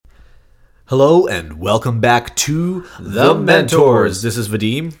Hello and welcome back to The Mentors. This is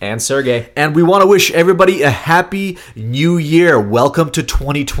Vadim. And Sergey. And we want to wish everybody a happy new year. Welcome to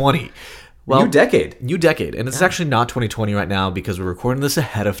 2020. Well, New decade. And it's actually not 2020 right now because we're recording this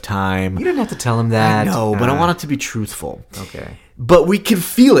ahead of time. You didn't have to tell him that. No, but I want it to be truthful. Okay. But we can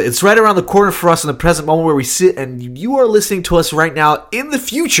feel it. It's right around the corner for us in the present moment where we sit, and you are listening to us right now in the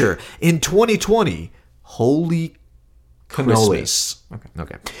future, in 2020. Holy Christmas.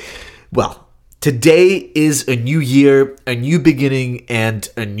 Okay. Well, today is a new year, a new beginning, and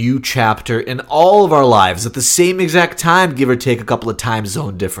a new chapter in all of our lives at the same exact time, give or take a couple of time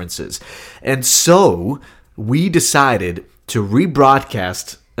zone differences. And so we decided to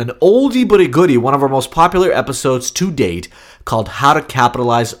rebroadcast an oldie but a goodie, one of our most popular episodes to date, called How to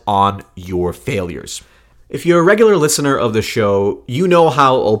Capitalize on Your Failures. If you're a regular listener of the show, you know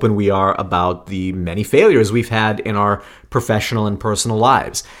how open we are about the many failures we've had in our professional and personal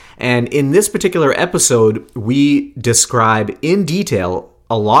lives. And in this particular episode, we describe in detail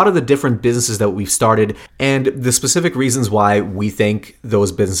a lot of the different businesses that we've started and the specific reasons why we think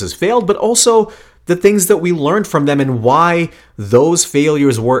those businesses failed, but also the things that we learned from them and why those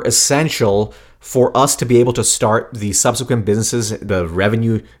failures were essential for us to be able to start the subsequent businesses, the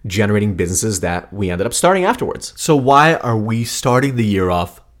revenue-generating businesses that we ended up starting afterwards. So why are we starting the year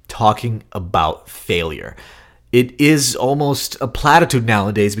off talking about failure? It is almost a platitude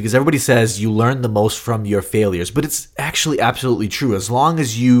nowadays because everybody says you learn the most from your failures, but it's actually absolutely true. As long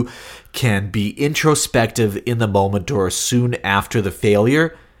as you can be introspective in the moment or soon after the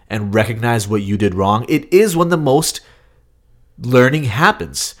failure and recognize what you did wrong, it is when the most learning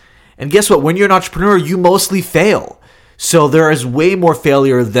happens. And guess what? When you're an entrepreneur, you mostly fail. So there is way more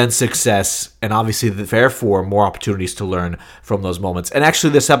failure than success, and obviously, therefore, more opportunities to learn from those moments. And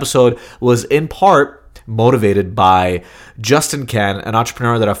actually, this episode was in part motivated by Justin Ken, an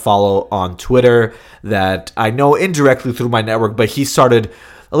entrepreneur that I follow on Twitter that I know indirectly through my network, but he started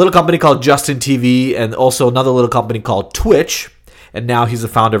a little company called Justin TV and also another little company called Twitch. And now he's the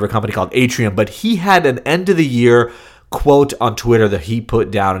founder of a company called Atrium. But he had an end of the year quote on Twitter that he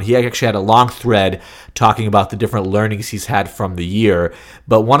put down, and he actually had a long thread talking about the different learnings he's had from the year.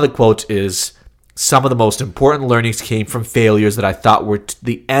 But one of the quotes is, "Some of the most important learnings came from failures that I thought were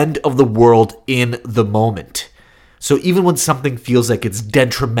the end of the world in the moment." So even when something feels like it's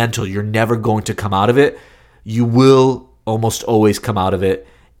detrimental, you're never going to come out of it, you will almost always come out of it,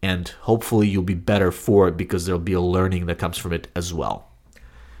 and hopefully you'll be better for it because there'll be a learning that comes from it as well.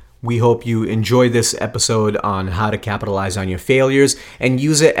 We hope you enjoy this episode on how to capitalize on your failures and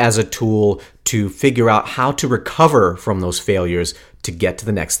use it as a tool to figure out how to recover from those failures to get to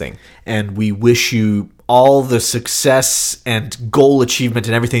the next thing. And we wish you all the success and goal achievement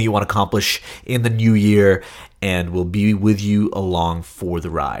and everything you want to accomplish in the new year, and we'll be with you along for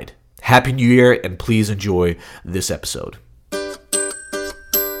the ride. Happy New Year, and please enjoy this episode.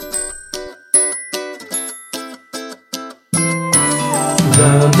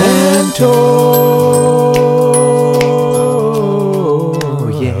 The Mentor.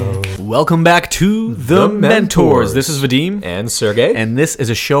 Yeah. Welcome back to The Mentors. This is Vadim. And Sergey. And this is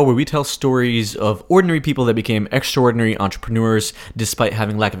a show where we tell stories of ordinary people that became extraordinary entrepreneurs despite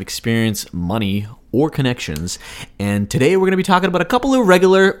having lack of experience, money, or connections. And today we're going to be talking about a couple of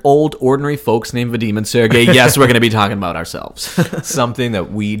regular, old, ordinary folks named Vadim and Sergey. Yes, we're going to be talking about ourselves. Something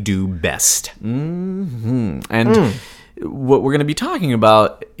that we do best. Mm-hmm. And what we're going to be talking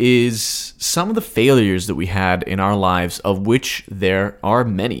about is some of the failures that we had in our lives, of which there are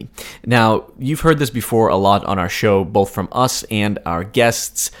many. Now, you've heard this before a lot on our show, both from us and our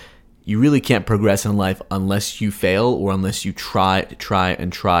guests. You really can't progress in life unless you fail or unless you try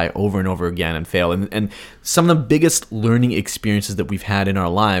over and over again and fail. And some of the biggest learning experiences that we've had in our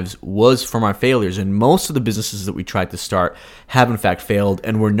lives was from our failures. And most of the businesses that we tried to start have in fact failed,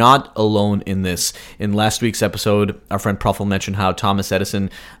 and we're not alone in this. In last week's episode, our friend Praful mentioned how Thomas Edison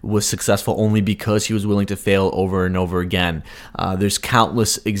was successful only because he was willing to fail over and over again. There's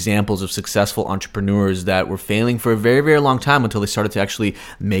countless examples of successful entrepreneurs that were failing for a very, very long time until they started to actually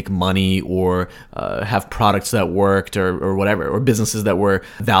make money or have products that worked or whatever, or businesses that were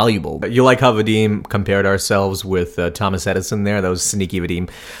valuable. You like how Vadim compared ourselves with Thomas Edison there? That was sneaky, Vadim.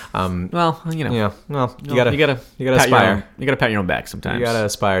 Well, you know. Yeah. Well, you gotta aspire. You gotta pat your own back sometimes. You gotta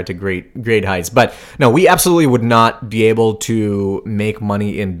aspire to great heights. But no, we absolutely would not be able to make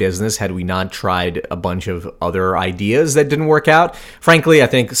money in business had we not tried a bunch of other ideas that didn't work out. Frankly, I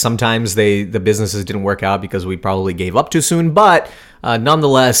think sometimes the businesses didn't work out because we probably gave up too soon. But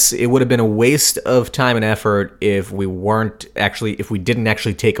nonetheless, it would have been a waste of time and effort if we didn't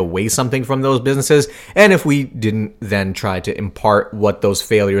actually take away something from those businesses, and if we didn't then try to impart what those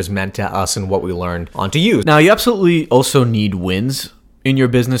failures meant to us and what we learned onto you. Now, you absolutely also need wins in your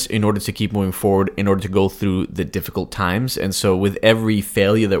business in order to keep moving forward, in order to go through the difficult times. And so with every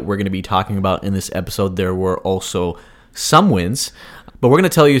failure that we're going to be talking about in this episode, there were also some wins. But we're going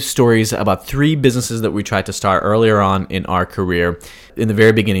to tell you stories about 3 businesses that we tried to start earlier on in our career, in the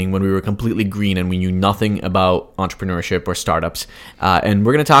very beginning when we were completely green and we knew nothing about entrepreneurship or startups. And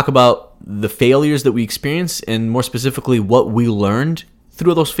we're going to talk about the failures that we experienced, and more specifically what we learned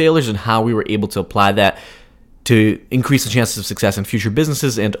through those failures and how we were able to apply that to increase the chances of success in future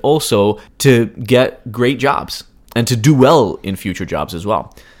businesses, and also to get great jobs and to do well in future jobs as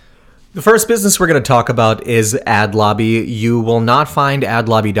well. The first business we're going to talk about is AdLobby. You will not find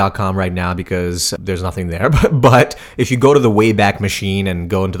adlobby.com right now because there's nothing there. But if you go to the Wayback Machine and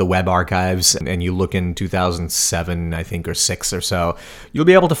go into the web archives and you look in 2007, I think, or 6 or so, you'll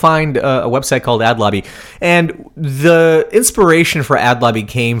be able to find a website called AdLobby. And the inspiration for AdLobby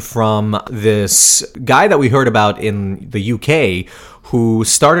came from this guy that we heard about in the UK who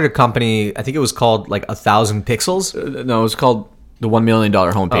started a company, I think it was called like 1,000 Pixels. No, it was called the $1 million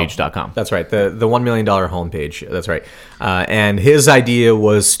homepage.com. That's right. The $1 million homepage. That's right. And his idea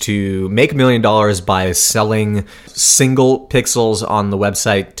was to make $1 million by selling single pixels on the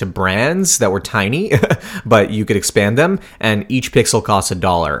website to brands that were tiny, but you could expand them, and each pixel costs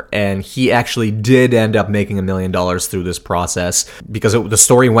 $1. And he actually did end up making $1 million through this process because the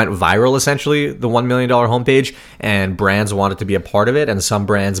story went viral, essentially, the $1 million homepage, and brands wanted to be a part of it. And some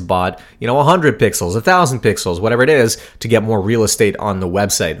brands bought, 100 pixels, 1,000 pixels, whatever it is, to get more real estate on the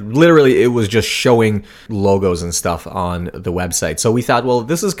website. Literally, it was just showing logos and stuff on the website. So we thought, well,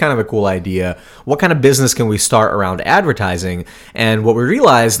 this is kind of a cool idea. What kind of business can we start around advertising? And what we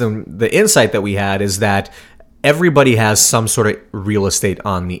realized, the insight that we had, is that everybody has some sort of real estate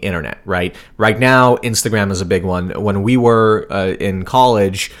on the internet, right? Right now, Instagram is a big one. When we were in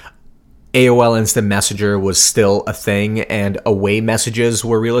college, AOL Instant Messenger was still a thing, and away messages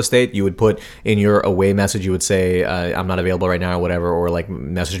were real estate. You would put in your away message, you would say, I'm not available right now or whatever, or like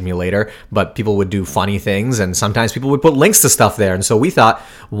message me later. But people would do funny things, and sometimes people would put links to stuff there. And so we thought,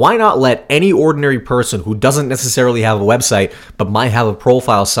 why not let any ordinary person who doesn't necessarily have a website, but might have a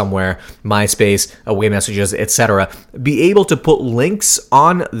profile somewhere, MySpace, away messages, etc., be able to put links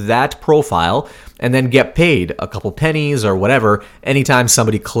on that profile and then get paid a couple pennies or whatever anytime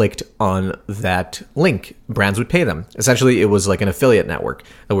somebody clicked on that link. Brands would pay them. Essentially, it was like an affiliate network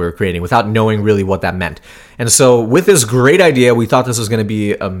that we were creating without knowing really what that meant. And so with this great idea, we thought this was going to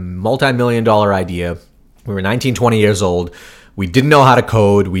be a multi-million-dollar idea. We were 19, 20 years old. We didn't know how to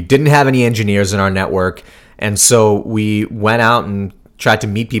code. We didn't have any engineers in our network. And so we went out and tried to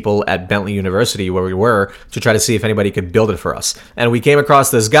meet people at Bentley University where we were to try to see if anybody could build it for us. And we came across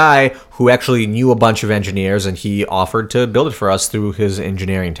this guy who actually knew a bunch of engineers, and he offered to build it for us through his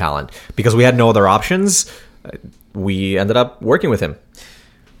engineering talent. Because we had no other options, we ended up working with him.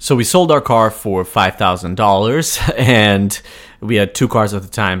 So we sold our car for $5,000, and we had 2 cars at the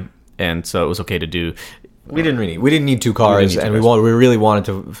time, and so it was okay to do. We didn't need 2 cars, and we really wanted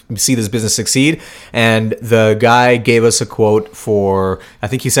to see this business succeed. And the guy gave us a quote for, I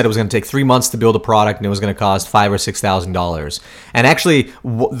think he said it was going to take 3 months to build a product, and it was going to cost $5,000 or $6,000. And actually,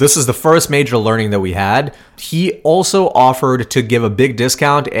 this is the first major learning that we had. He also offered to give a big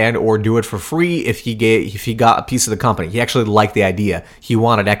discount and or do it for free if he got a piece of the company. He actually liked the idea. He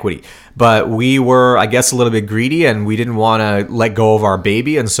wanted equity. But we were, I guess, a little bit greedy, and we didn't want to let go of our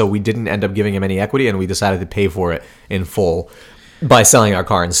baby, and so we didn't end up giving him any equity, and we decided to pay for it in full by selling our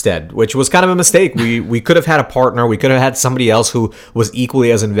car instead, which was kind of a mistake. We could have had a partner. We could have had somebody else who was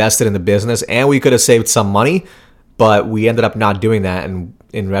equally as invested in the business, and we could have saved some money, but we ended up not doing that, and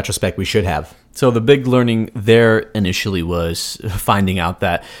in retrospect, we should have. So the big learning there initially was finding out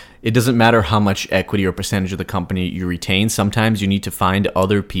that it doesn't matter how much equity or percentage of the company you retain. Sometimes you need to find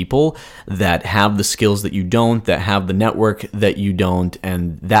other people that have the skills that you don't, that have the network that you don't,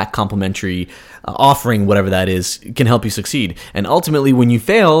 and that complementary offering, whatever that is, can help you succeed. And ultimately, when you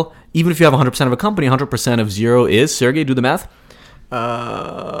fail, even if you have 100% of a company, 100% of 0 is, Sergey, do the math?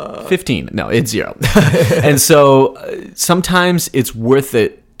 15. No, it's 0. And so sometimes it's worth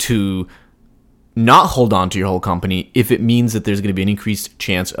it to not hold on to your whole company if it means that there's going to be an increased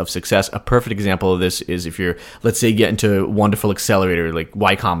chance of success. A perfect example of this is if you're, let's say, get into a wonderful accelerator like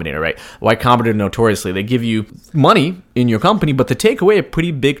Y Combinator, right? Y Combinator, notoriously, they give you money in your company, but they take away a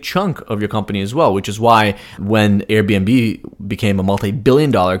pretty big chunk of your company as well, which is why when Airbnb became a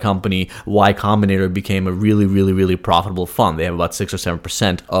multi-billion-dollar company, Y Combinator became a really, really, really profitable fund. They have about 6 or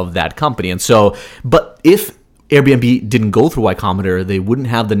 7% of that company. And so, but if Airbnb didn't go through Y Combinator, they wouldn't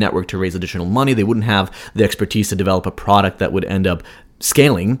have the network to raise additional money. They wouldn't have the expertise to develop a product that would end up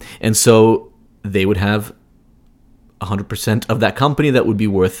scaling. And so they would have 100% of that company that would be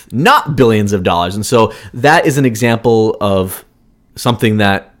worth not billions of dollars. And so that is an example of something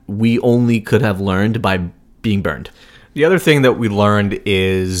that we only could have learned by being burned. The other thing that we learned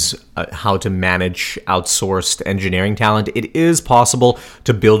is how to manage outsourced engineering talent. It is possible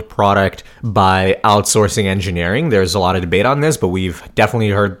to build product by outsourcing engineering. There's a lot of debate on this, but we've definitely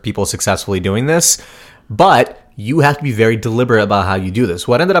heard people successfully doing this. But you have to be very deliberate about how you do this.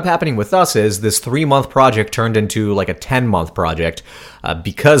 What ended up happening with us is this 3-month project turned into like a 10-month project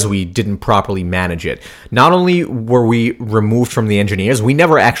because we didn't properly manage it. Not only were we removed from the engineers, we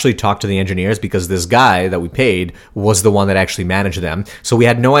never actually talked to the engineers because this guy that we paid was the one that actually managed them. So we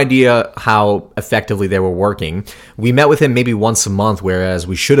had no idea how effectively they were working. We met with him maybe once a month, whereas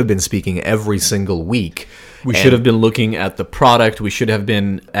we should have been speaking every single week. We should have been looking at the product. We should have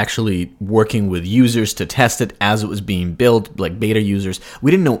been actually working with users to test it as it was being built, like beta users.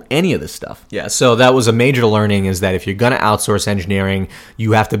 We didn't know any of this stuff. Yeah, so that was a major learning, is that if you're going to outsource engineering,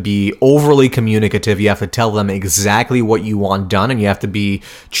 you have to be overly communicative. You have to tell them exactly what you want done, and you have to be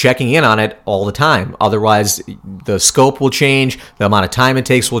checking in on it all the time. Otherwise, the scope will change, the amount of time it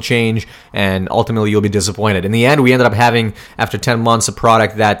takes will change, and ultimately you'll be disappointed. In the end, we ended up having, after 10 months, a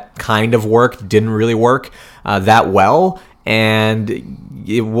product that kind of worked, didn't really work that well, and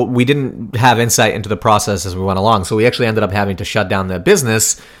we didn't have insight into the process as we went along. So we actually ended up having to shut down that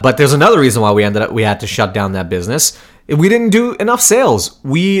business. But there's another reason why we had to shut down that business. We didn't do enough sales.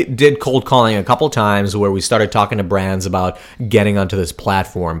 We did cold calling a couple times where we started talking to brands about getting onto this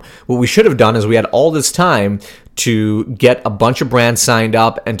platform. What we should have done is we had all this time to get a bunch of brands signed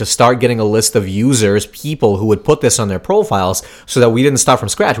up and to start getting a list of users, people who would put this on their profiles, so that we didn't start from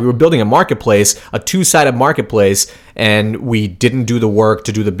scratch. We were building a marketplace, a 2-sided marketplace, and we didn't do the work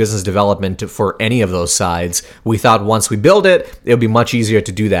to do the business development for any of those sides. We thought once we build it, it would be much easier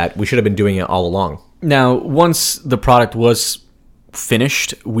to do that. We should have been doing it all along. Now, once the product was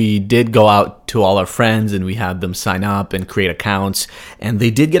finished, we did go out to all our friends and we had them sign up and create accounts, and they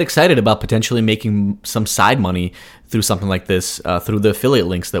did get excited about potentially making some side money through something like this, through the affiliate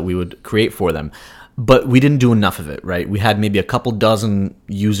links that we would create for them. But we didn't do enough of it, right? We had maybe a couple dozen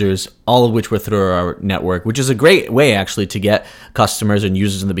users, all of which were through our network, which is a great way actually to get customers and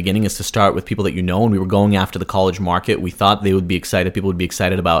users in the beginning, is to start with people that you know. And we were going after the college market. We thought they would be excited. People would be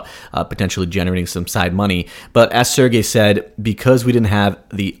excited about potentially generating some side money. But as Sergey said, because we didn't have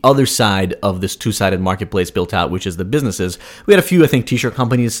the other side of this 2-sided marketplace built out, which is the businesses, we had a few, I think, t-shirt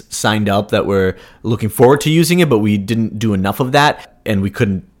companies signed up that were looking forward to using it, but we didn't do enough of that. And we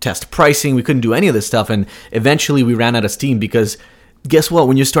couldn't test pricing. We couldn't do any of this stuff. And eventually we ran out of steam, because guess what?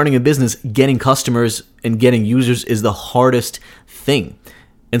 When you're starting a business, getting customers and getting users is the hardest thing.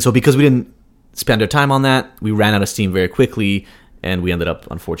 And so because we didn't spend our time on that, we ran out of steam very quickly, and we ended up,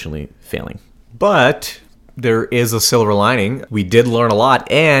 unfortunately, failing. But there is a silver lining. We did learn a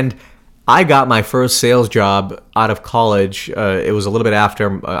lot, and I got my first sales job out of college. It was a little bit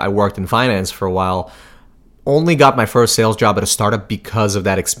after I worked in finance for a while. Only got my first sales job at a startup because of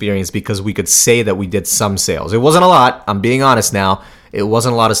that experience, because we could say that we did some sales. It wasn't a lot. I'm being honest now. It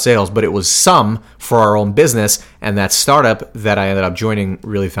wasn't a lot of sales, but it was some for our own business. And that startup that I ended up joining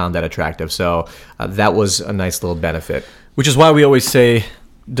really found that attractive. So that was a nice little benefit. Which is why we always say,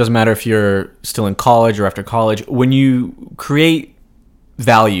 doesn't matter if you're still in college or after college, when you create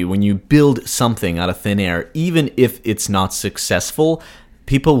value, when you build something out of thin air, even if it's not successful,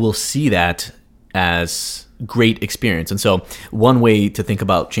 people will see that as great experience. And so one way to think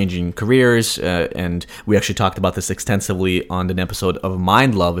about changing careers, and we actually talked about this extensively on an episode of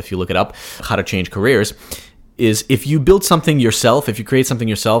Mind Love, if you look it up, how to change careers, is if you build something yourself, if you create something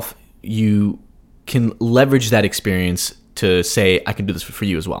yourself, you can leverage that experience to say, I can do this for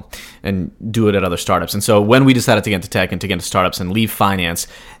you as well, and do it at other startups. And so when we decided to get into tech and to get into startups and leave finance,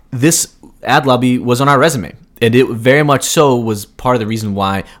 this ad lobby was on our resume. And it very much so was part of the reason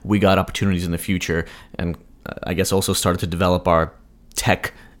why we got opportunities in the future, and I guess also started to develop our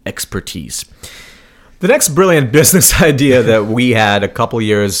tech expertise. The next brilliant business idea that we had a couple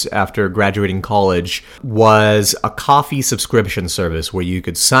years after graduating college was a coffee subscription service where you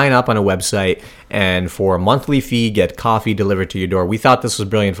could sign up on a website and for a monthly fee get coffee delivered to your door. We thought this was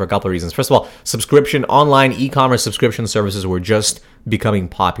brilliant for a couple of reasons. First of all, online e-commerce subscription services were just becoming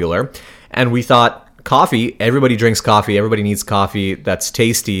popular. And we thought, coffee, everybody drinks coffee, everybody needs coffee that's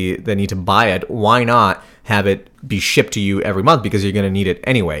tasty, they need to buy it. Why not have it be shipped to you every month, because you're going to need it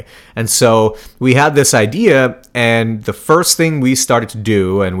anyway? And so we had this idea, and the first thing we started to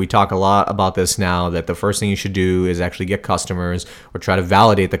do, and we talk a lot about this now, that the first thing you should do is actually get customers or try to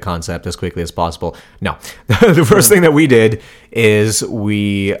validate the concept as quickly as possible. No, the first thing that we did is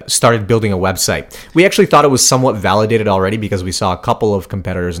we started building a website. We actually thought it was somewhat validated already because we saw a couple of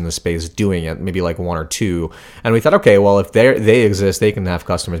competitors in the space doing it, maybe like one or two. And we thought, okay, well, if they exist, they can have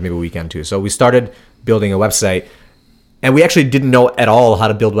customers, maybe we can too. So we started building a website, and we actually didn't know at all how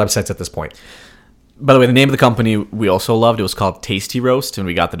to build websites at this point. By the way, the name of the company we also loved, it was called Tasty Roast, and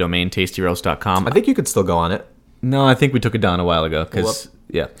we got the domain tastyroast.com. I think you could still go on it. No, I think we took it down a while ago because,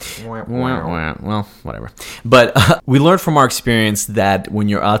 yeah. Well, whatever. But we learned from our experience that when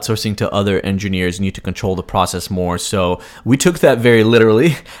you're outsourcing to other engineers, you need to control the process more. So we took that very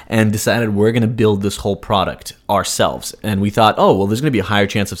literally and decided we're going to build this whole product ourselves. And we thought, oh, well, there's going to be a higher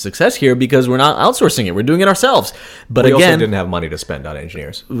chance of success here because we're not outsourcing it. We're doing it ourselves. But we again, also didn't have money to spend on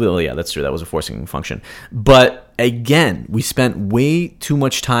engineers. Well, yeah, that's true. That was a forcing function. But again, we spent way too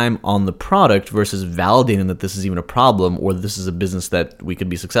much time on the product versus validating that this is even a problem or this is a business that we could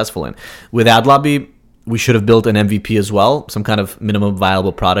be successful in. With AdLobby, we should have built an MVP as well, some kind of minimum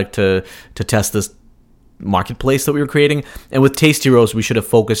viable product to test this marketplace that we were creating. And with Tasty Roast, we should have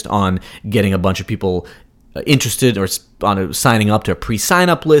focused on getting a bunch of people interested or on signing up to a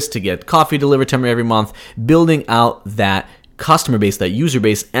pre-sign-up list to get coffee delivered to them every month, building out that customer base, that user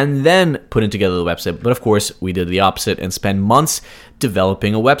base, and then putting together the website. But of course, we did the opposite and spent months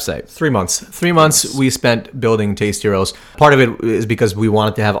developing a website. 3 months. 3 months we spent building Tasty Roast. Part of it is because we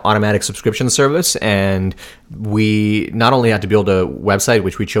wanted to have automatic subscription service, and we not only had to build a website,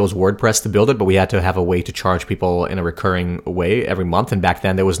 which we chose WordPress to build it, but we had to have a way to charge people in a recurring way every month. And back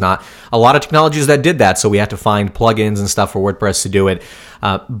then there was not a lot of technologies that did that, so we had to find plugins and stuff for WordPress to do it.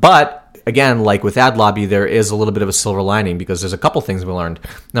 But again, like with AdLobby, there is a little bit of a silver lining because there's a couple things we learned.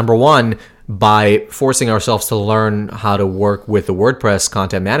 Number one, by forcing ourselves to learn how to work with the WordPress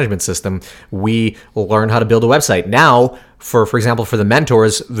content management system, we learned how to build a website. Now, for example, for the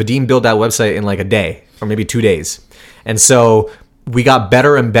mentors, Vadim built that website in like a day or maybe 2 days. And so we got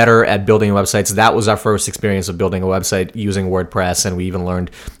better and better at building websites. That was our first experience of building a website using WordPress, and we even learned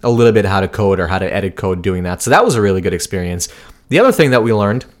a little bit how to code or how to edit code doing that. So that was a really good experience. The other thing that we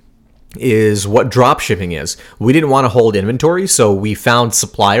learned is what drop shipping is. We didn't want to hold inventory, so we found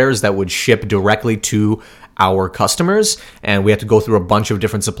suppliers that would ship directly to our customers, and we had to go through a bunch of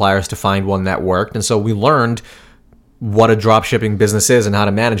different suppliers to find one that worked. And so we learned what a drop shipping business is and how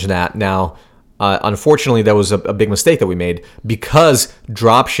to manage that. Now, unfortunately, that was a big mistake that we made because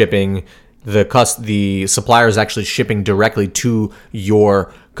drop shipping, the supplier is actually shipping directly to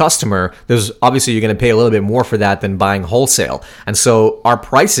your customer. There's obviously you're going to pay a little bit more for that than buying wholesale. And so our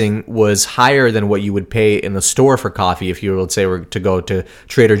pricing was higher than what you would pay in the store for coffee if you, let's say, were to go to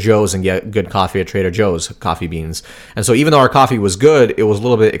Trader Joe's and get good coffee at Trader Joe's, coffee beans. And so even though our coffee was good, it was a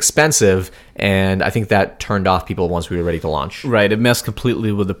little bit expensive, and I think that turned off people once we were ready to launch. Right, it messed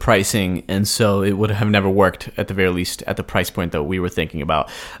completely with the pricing, and so it would have never worked, at the very least, at the price point that we were thinking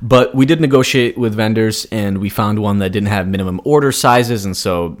about. But we did negotiate with vendors, and we found one that didn't have minimum order sizes, and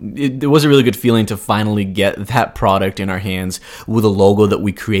so it was a really good feeling to finally get that product in our hands with a logo that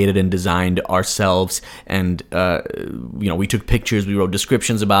we created and designed ourselves. And, we took pictures, we wrote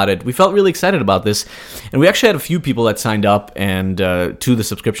descriptions about it. We felt really excited about this. And we actually had a few people that signed up and to the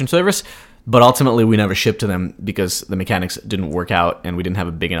subscription service. But ultimately, we never shipped to them because the mechanics didn't work out and we didn't have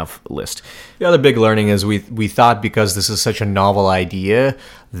a big enough list. The other big learning is we thought because this is such a novel idea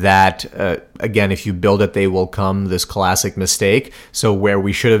that, again, if you build it, they will come, this classic mistake. So where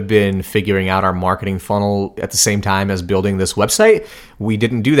we should have been figuring out our marketing funnel at the same time as building this website, we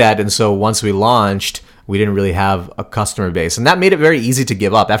didn't do that. And so once we launched, we didn't really have a customer base. And that made it very easy to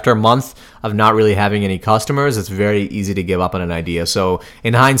give up. After a month of not really having any customers, it's very easy to give up on an idea. So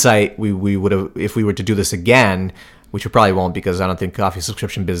in hindsight, we would have, if we were to do this again, which we probably won't because I don't think coffee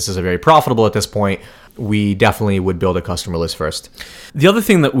subscription businesses are very profitable at this point, we definitely would build a customer list first. The other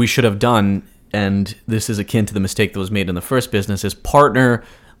thing that we should have done, and this is akin to the mistake that was made in the first business, is partner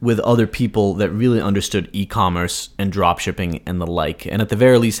with other people that really understood e-commerce and dropshipping and the like. And at the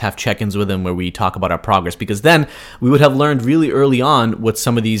very least, have check-ins with them where we talk about our progress, because then we would have learned really early on what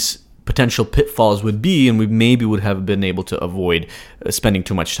some of these potential potential pitfalls would be, and we maybe would have been able to avoid spending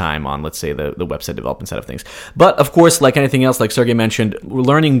too much time on, let's say, the website development side of things. But of course, like anything else, like Sergey mentioned,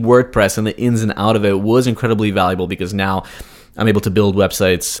 learning WordPress and the ins and out of it was incredibly valuable, because now I'm able to build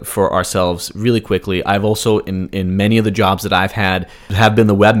websites for ourselves really quickly. I've also, in many of the jobs that I've had, have been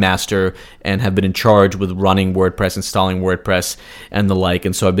the webmaster and have been in charge with running WordPress, installing WordPress, and the like.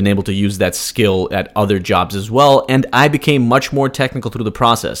 And so I've been able to use that skill at other jobs as well. And I became much more technical through the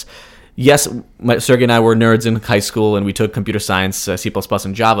process. Yes, Sergey and I were nerds in high school, and we took computer science, C++,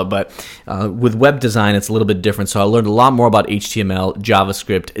 and Java, but with web design, it's a little bit different. So I learned a lot more about HTML,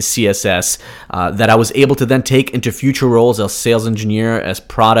 JavaScript, CSS, that I was able to then take into future roles as sales engineer, as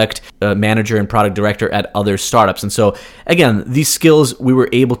product manager, and product director at other startups. And so, again, these skills we were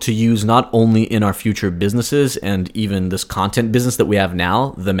able to use not only in our future businesses and even this content business that we have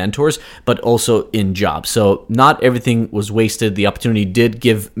now, The Mentors, but also in jobs. So not everything was wasted. The opportunity did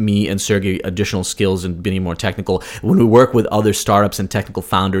give me and Sergey additional skills and being more technical. When we work with other startups and technical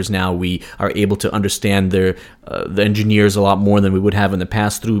founders now, we are able to understand the engineers a lot more than we would have in the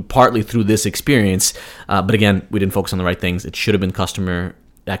past, partly through this experience. But again, we didn't focus on the right things. It should have been customer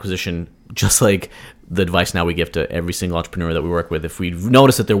acquisition, just like the advice now we give to every single entrepreneur that we work with. If we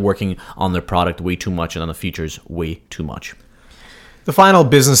notice that they're working on their product way too much and on the features way too much. The final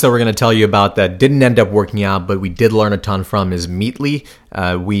business that we're going to tell you about that didn't end up working out, but we did learn a ton from, is Meetly.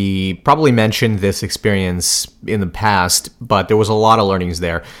 We probably mentioned this experience in the past, but there was a lot of learnings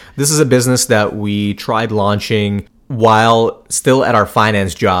there. This is a business that we tried launching while still at our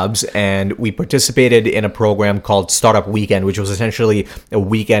finance jobs, and we participated in a program called Startup Weekend, which was essentially a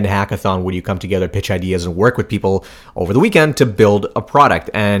weekend hackathon where you come together, pitch ideas, and work with people over the weekend to build a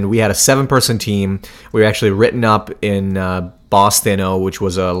product. And we had a 7-person team. We were actually written up in Boston, which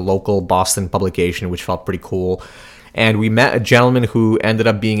was a local Boston publication, which felt pretty cool. And we met a gentleman who ended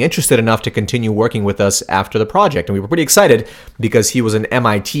up being interested enough to continue working with us after the project. And we were pretty excited because he was an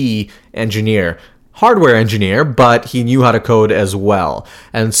MIT engineer, hardware engineer, but he knew how to code as well.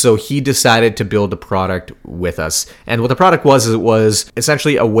 And so he decided to build a product with us. And what the product was, it was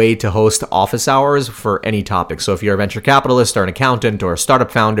essentially a way to host office hours for any topic. So if you're a venture capitalist or an accountant or a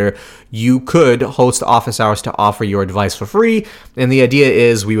startup founder, you could host office hours to offer your advice for free. And the idea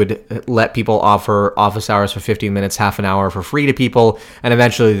is we would let people offer office hours for 15 minutes, half an hour for free to people. And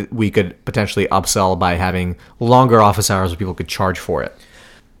eventually we could potentially upsell by having longer office hours where people could charge for it.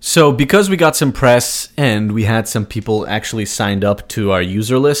 So because we got some press and we had some people actually signed up to our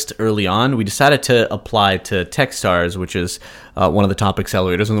user list early on, we decided to apply to Techstars, which is one of the top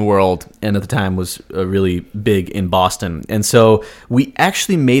accelerators in the world, and at the time was really big in Boston. And so we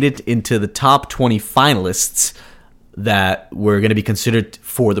actually made it into the top 20 finalists that were going to be considered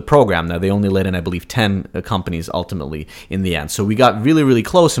for the program. Now, they only let in, I believe, 10 companies ultimately in the end. So we got really, really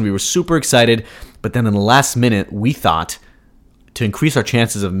close, and we were super excited. But then in the last minute, we thought, to increase our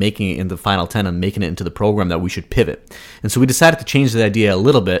chances of making it in the final 10 and making it into the program, that we should pivot. And so we decided to change the idea a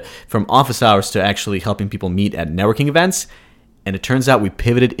little bit from office hours to actually helping people meet at networking events. And it turns out we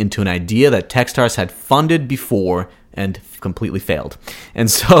pivoted into an idea that Techstars had funded before and completely failed. And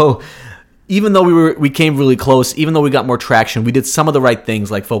so even though we came really close, even though we got more traction, we did some of the right things,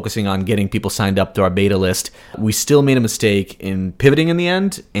 like focusing on getting people signed up to our beta list. We still made a mistake in pivoting in the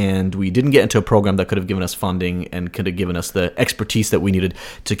end, and we didn't get into a program that could have given us funding and could have given us the expertise that we needed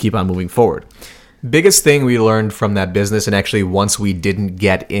to keep on moving forward. Biggest thing we learned from that business, and actually once we didn't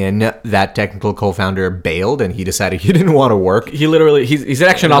get in, that technical co-founder bailed and he decided he didn't want to work. He's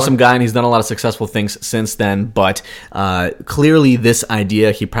actually an awesome guy, and he's done a lot of successful things since then, but clearly this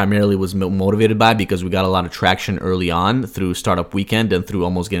idea he primarily was motivated by because we got a lot of traction early on through Startup Weekend and through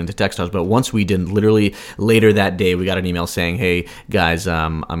almost getting to Techstars. But once we didn't, literally later that day, we got an email saying, hey guys,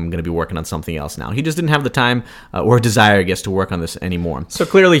 I'm going to be working on something else now. He just didn't have the time or desire, I guess, to work on this anymore. So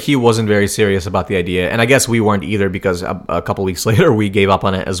clearly he wasn't very serious about the idea, and I guess we weren't either, because a couple weeks later we gave up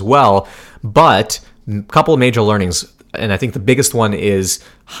on it as well. But a couple of major learnings, and I think the biggest one is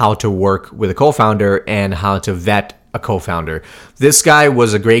how to work with a co-founder and how to vet a co-founder. This guy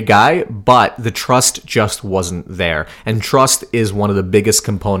was a great guy, but the trust just wasn't there. And trust is one of the biggest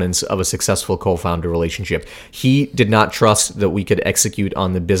components of a successful co-founder relationship. He did not trust that we could execute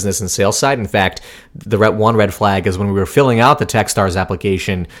on the business and sales side. In fact, the one red flag is when we were filling out the Techstars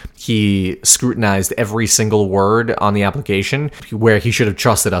application, he scrutinized every single word on the application, where he should have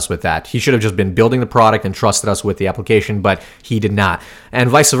trusted us with that. He should have just been building the product and trusted us with the application, but he did not. And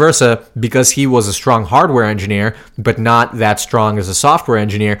vice versa, because he was a strong hardware engineer, but not that strong as a software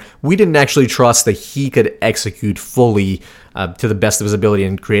engineer, we didn't actually trust that he could execute fully to the best of his ability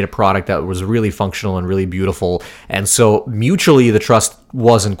and create a product that was really functional and really beautiful. And so mutually, the trust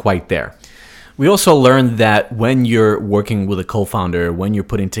wasn't quite there. We also learned that when you're working with a co-founder, when you're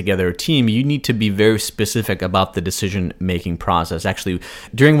putting together a team, you need to be very specific about the decision-making process. Actually,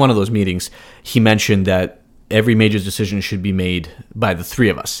 during one of those meetings, he mentioned that every major decision should be made by the three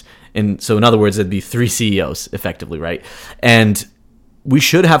of us. And so in other words, it'd be 3 CEOs effectively, right? And we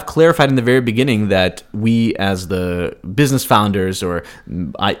should have clarified in the very beginning that we, as the business founders, or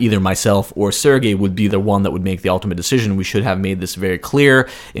either myself or Sergey, would be the one that would make the ultimate decision. We should have made this very clear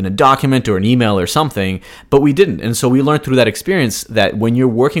in a document or an email or something, but we didn't. And so we learned through that experience that when you're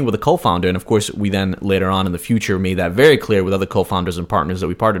working with a co-founder, and of course we then later on in the future made that very clear with other co-founders and partners that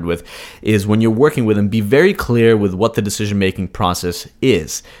we partnered with, is when you're working with them, be very clear with what the decision-making process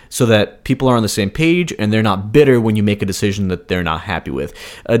is, so that people are on the same page and they're not bitter when you make a decision that they're not happy with.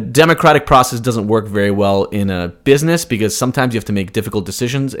 A democratic process doesn't work very well in a business because sometimes you have to make difficult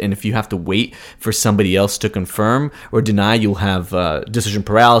decisions, and if you have to wait for somebody else to confirm or deny, you'll have decision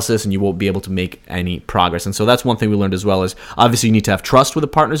paralysis and you won't be able to make any progress. And so that's one thing we learned as well, is obviously you need to have trust with the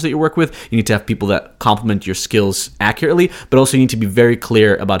partners that you work with. You need to have people that complement your skills accurately, but also you need to be very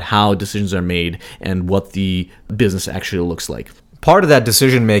clear about how decisions are made and what the business actually looks like. Part of that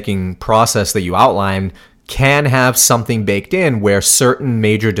decision-making process that you outlined can have something baked in where certain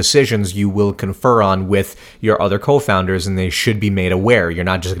major decisions you will confer on with your other co-founders, and they should be made aware. You're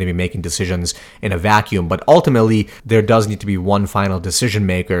not just going to be making decisions in a vacuum, but ultimately there does need to be one final decision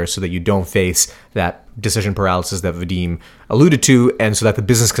maker so that you don't face that decision paralysis that Vadim alluded to, and so that the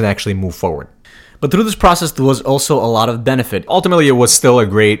business can actually move forward. But through this process, there was also a lot of benefit. Ultimately, it was still a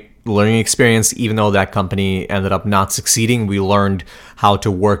great learning experience. Even though that company ended up not succeeding, we learned how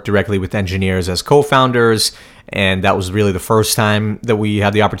to work directly with engineers as co-founders, and that was really the first time that we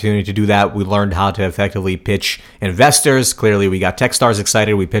had the opportunity to do that. We learned how to effectively pitch investors. Clearly, we got Techstars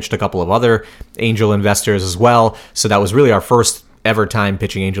excited. We pitched a couple of other angel investors as well. So that was really our first ever time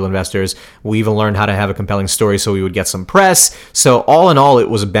pitching angel investors. We even learned how to have a compelling story so we would get some press. So all in all, it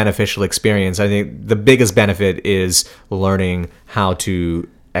was a beneficial experience. I think the biggest benefit is learning how to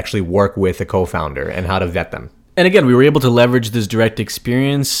actually work with a co-founder and how to vet them. And again, we were able to leverage this direct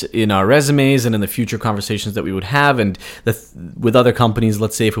experience in our resumes and in the future conversations that we would have, and with other companies,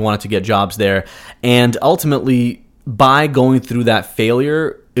 let's say if we wanted to get jobs there. And ultimately, by going through that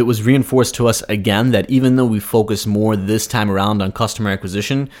failure, it was reinforced to us again that even though we focus more this time around on customer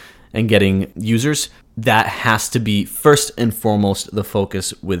acquisition and getting users, that has to be first and foremost the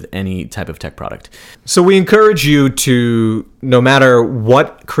focus with any type of tech product. So we encourage you to, no matter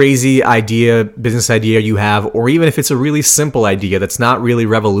what crazy idea, business idea you have, or even if it's a really simple idea that's not really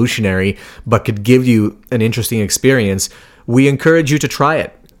revolutionary, but could give you an interesting experience, we encourage you to try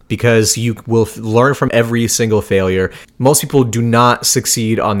it, because you will learn from every single failure. Most people do not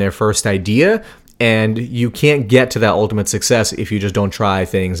succeed on their first idea, and you can't get to that ultimate success if you just don't try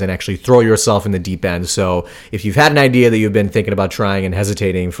things and actually throw yourself in the deep end. So if you've had an idea that you've been thinking about trying and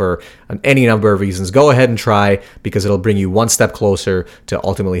hesitating for any number of reasons, go ahead and try, because it'll bring you one step closer to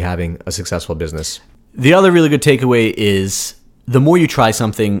ultimately having a successful business. The other really good takeaway is the more you try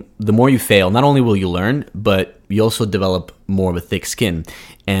something, the more you fail. Not only will you learn, but you also develop more of a thick skin.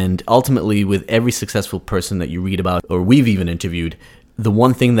 And ultimately, with every successful person that you read about or we've even interviewed, the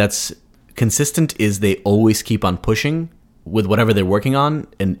one thing that's consistent is they always keep on pushing with whatever they're working on,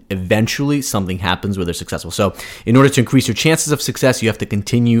 and eventually something happens where they're successful. So in order to increase your chances of success, you have to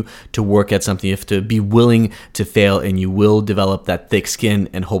continue to work at something. You have to be willing to fail, and you will develop that thick skin,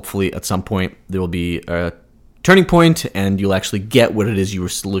 and hopefully at some point there will be a turning point and you'll actually get what it is you were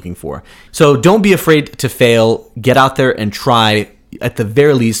looking for. So don't be afraid to fail. Get out there and try. At the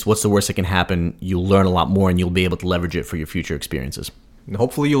very least, what's the worst that can happen? You'll learn a lot more, and you'll be able to leverage it for your future experiences. And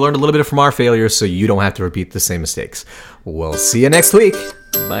hopefully you learned a little bit from our failures so you don't have to repeat the same mistakes. We'll see you next week.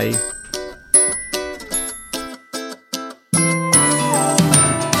 Bye.